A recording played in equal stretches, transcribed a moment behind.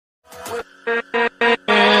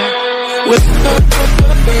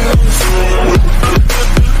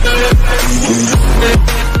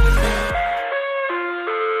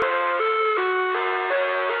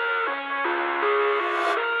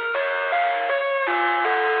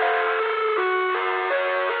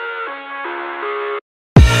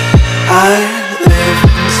I live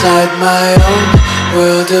inside my own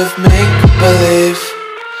world of make-believe.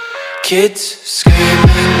 Kids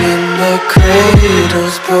screaming in the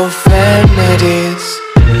cradles, profanities.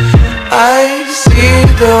 I see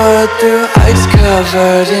the world through ice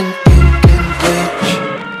covered in ink and bleach.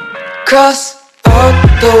 Cross out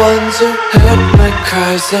the ones who heard my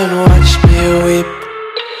cries and watched me weep.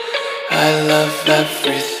 I love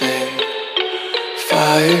everything.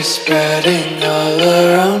 Fire spreading all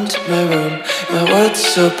around my room. My world's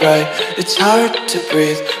so bright, it's hard to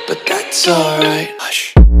breathe, but that's alright.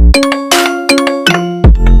 Hush.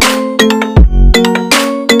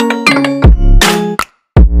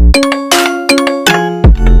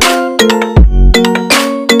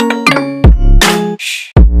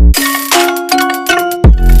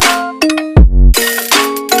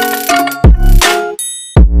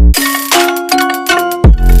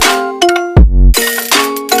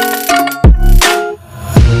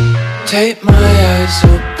 Tape my eyes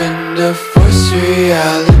open to force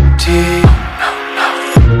reality.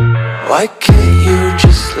 Why can't you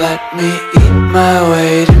just let me eat my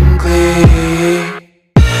weight in glee?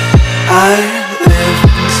 I live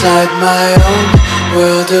inside my own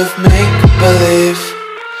world of make-believe.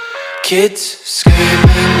 Kids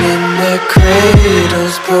screaming in their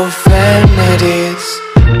cradles, profanities.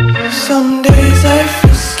 Some days I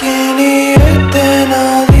feel skinnier than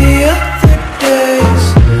all the other days.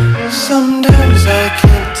 Sometimes I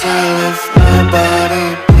can't tell if my body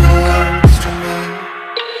belongs to me.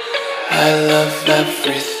 I love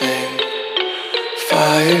everything.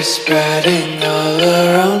 Fire spreading all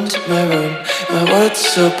around my room. My world's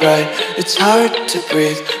so bright, it's hard to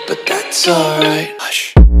breathe, but that's alright.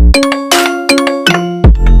 Hush.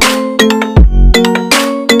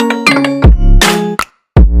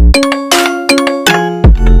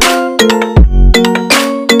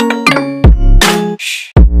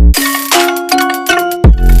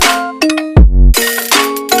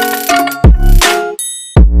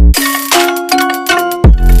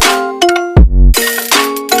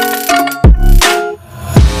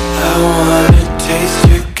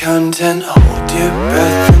 Content, hold your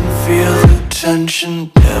breath and feel the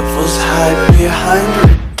tension. Devils hide behind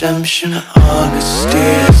redemption. Honesty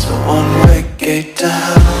is a one-way gate to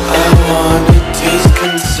hell. I wanna taste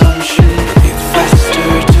consumption. Breathe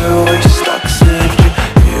faster to waste oxygen.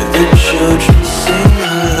 Hear the children sing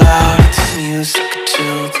aloud. It's music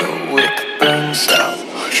till the wick burns out.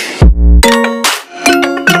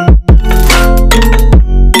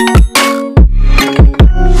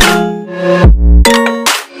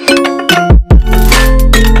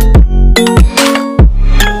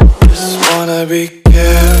 Be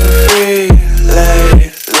carefree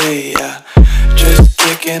lately, yeah. Just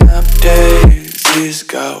kicking up daisies.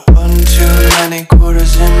 Got one too many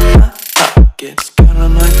quarters in my pockets.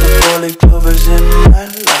 Counting like the 4-leaf clovers in my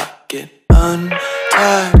locket.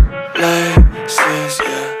 Untied laces,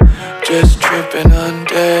 yeah. Just tripping on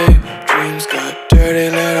daydreams. Got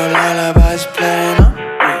dirty little lullabies playing on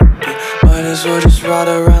repeat. Might as well just ride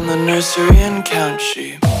around the nursery and count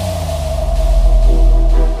sheep.